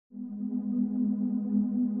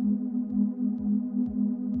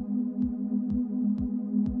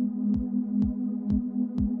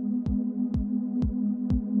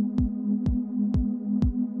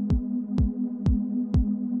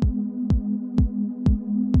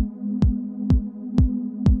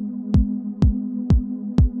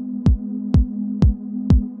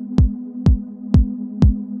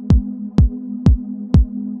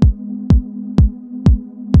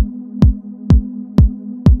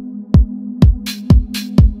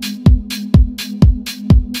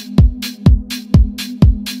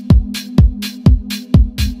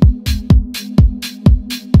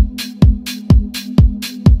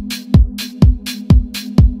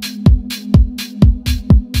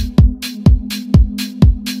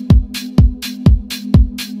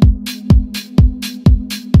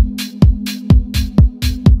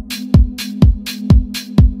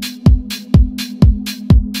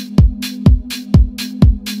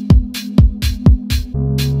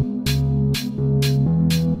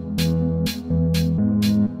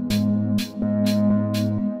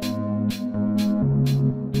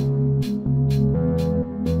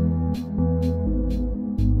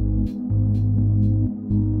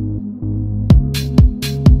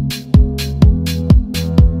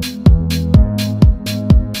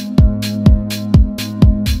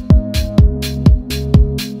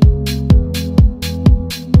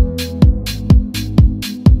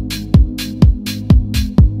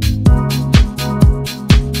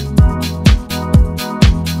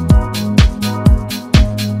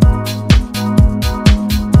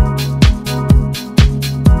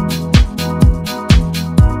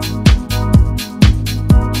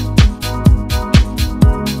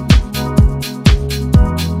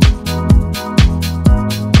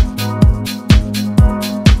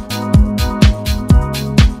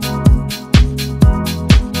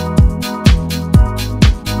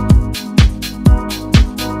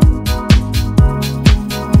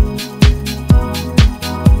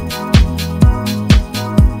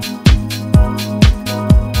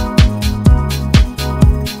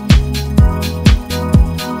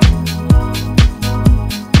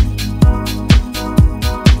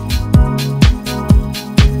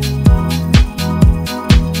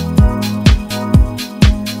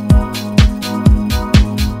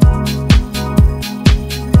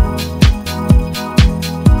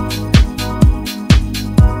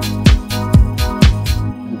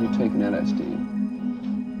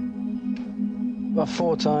About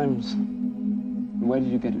 4 times. Where did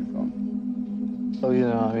you get it from? Oh, you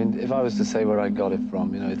know, I mean, if I was to say where I got it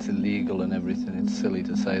from, you know, it's illegal and everything. It's silly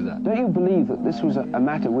to say that. Don't you believe that this was a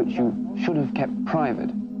matter which you should have kept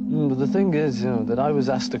private? But the thing is, you know, that I was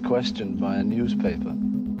asked a question by a newspaper.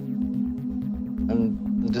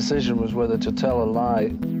 And the decision was whether to tell a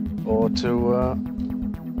lie or to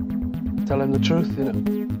tell him the truth, you know.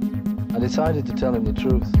 I decided to tell him the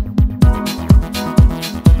truth.